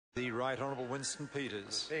The Right Honourable Winston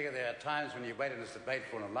Peters. Speaker, there are times when you wait in this debate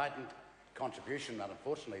for an enlightened contribution, and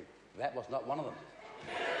unfortunately, that was not one of them.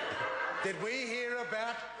 Did we hear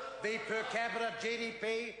about the per capita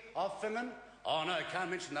GDP of Finland? Oh no, can't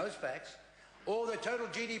mention those facts. Or the total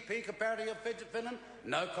GDP comparative of Finland?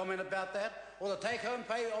 No comment about that. Or the take-home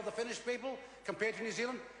pay of the Finnish people compared to New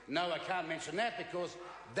Zealand? No, I can't mention that because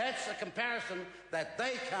that's a comparison that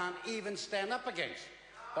they can't even stand up against.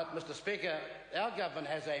 But, Mr. Speaker, our government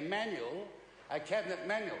has a manual, a cabinet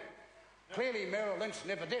manual. Clearly, Merrill Lynch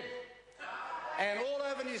never did. And all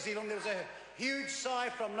over New Zealand, there was a huge sigh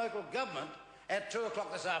from local government at 2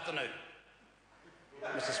 o'clock this afternoon.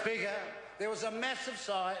 Mr. Speaker, there was a massive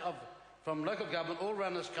sigh from local government all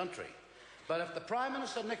around this country. But if the Prime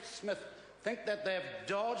Minister, Nick Smith, think that they've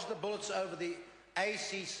dodged the bullets over the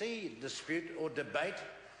ACC dispute or debate,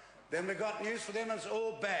 then we've got news for them, and it's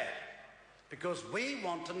all bad. Because we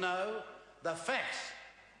want to know the facts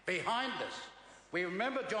behind this. We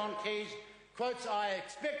remember John Key's quotes, "I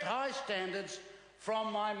expect high standards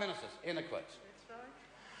from my ministers," end of quotes.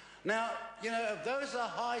 Now, you know, if those are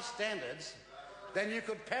high standards, then you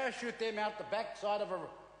could parachute them out the backside of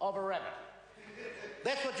a rabbit.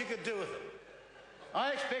 That's what you could do with it.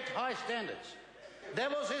 I expect high standards.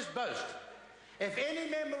 That was his boast. If any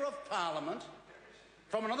member of Parliament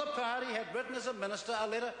from another party had written as a minister a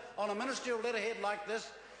letter on a ministerial letterhead like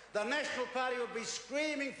this, the National Party would be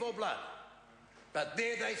screaming for blood. But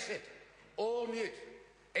there they sit, all mute,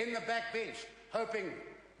 in the back bench, hoping,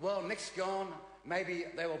 well, Nick's gone, maybe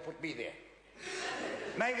they will put me there.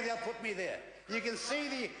 Maybe they'll put me there. You can see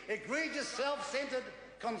the egregious self-centred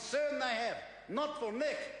concern they have, not for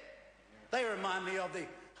Nick. They remind me of the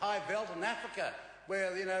high veld in Africa,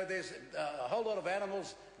 where, you know, there's a whole lot of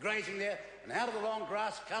animals grazing there, and out of the long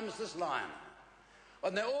grass comes this lion.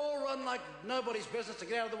 And they all run like nobody's business to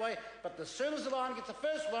get out of the way, but as soon as the lion gets the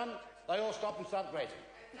first one, they all stop and start grazing.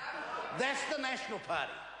 That's the National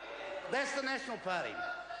Party. That's the National Party.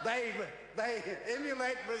 They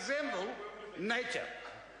emulate, resemble nature.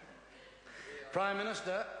 Prime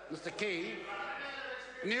Minister, Mr. Key,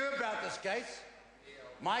 knew about this case.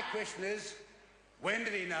 My question is, when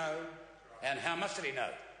did he know, and how much did he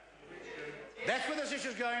know? That's where this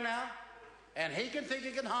issue's going now, and he can think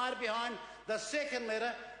he can hide behind the second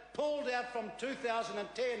letter pulled out from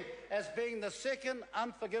 2010 as being the second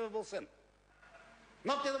unforgivable sin.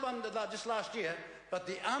 Not the other one just last year, but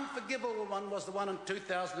the unforgivable one was the one in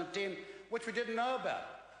 2010, which we didn't know about.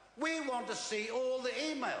 We want to see all the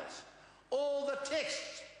emails, all the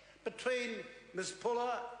texts between Ms.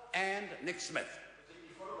 Puller and Nick Smith.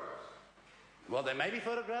 Well, there may be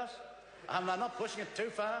photographs. I'm not pushing it too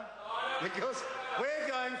far, because we're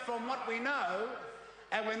going from what we know,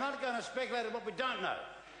 and we're not going to speculate on what we don't know.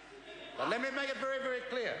 But let me make it very, very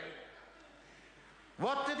clear.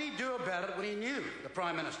 What did he do about it when he knew, the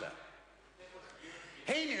Prime Minister?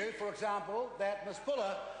 He knew, for example, that Ms.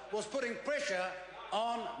 Puller was putting pressure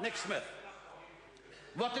on Nick Smith.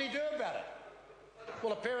 What did he do about it?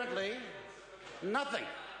 Well, apparently, nothing.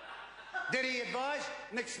 Did he advise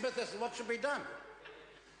Nick Smith as to what should be done?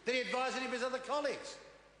 Did he advise any of his other colleagues?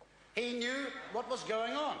 He knew what was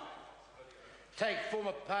going on. Take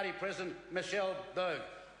former party president Michelle Bogue.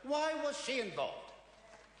 Why was she involved?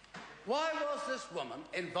 Why was this woman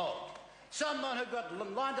involved? Someone who got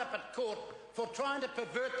lined up at court for trying to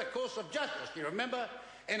pervert the course of justice, do you remember,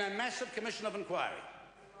 in a massive commission of inquiry,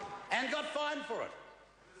 and got fined for it.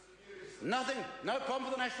 Nothing, no problem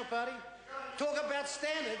with the National Party. Talk about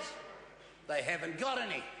standards. They haven't got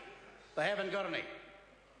any. They haven't got any.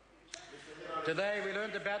 Today we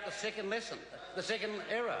learned about the second lesson, the second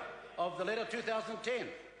error of the letter 2010.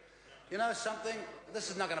 You know something? This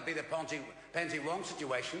is not going to be the Pansy Wong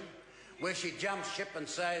situation, where she jumps ship and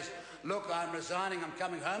says, "Look, I'm resigning, I'm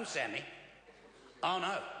coming home, Sammy." Oh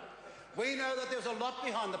no. We know that there's a lot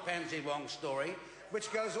behind the Pansy Wong story,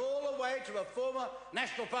 which goes all the way to a former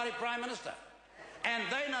National Party Prime Minister. And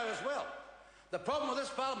they know as well. The problem with this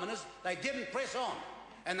Parliament is they didn't press on,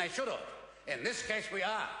 and they should have. In this case, we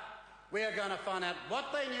are. We are going to find out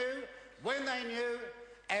what they knew, when they knew,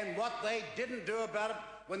 and what they didn't do about it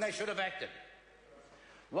when they should have acted.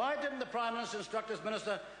 Why didn't the Prime Minister instruct his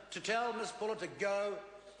minister to tell Ms. Puller to go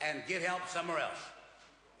and get help somewhere else?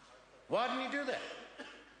 Why didn't he do that?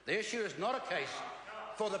 The issue is not a case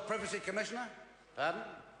for the Privacy Commissioner. Pardon?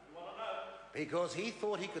 Because he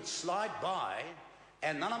thought he could slide by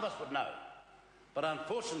and none of us would know. But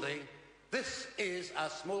unfortunately, this is a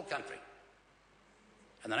small country.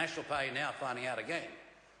 And the National Party now finding out again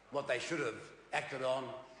what they should have acted on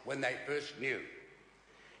when they first knew.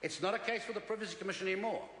 It's not a case for the Privacy Commission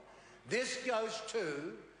anymore. This goes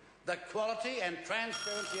to the quality and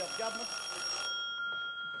transparency of government.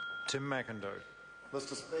 Tim McIndoe.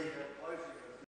 Mr. Speaker, closing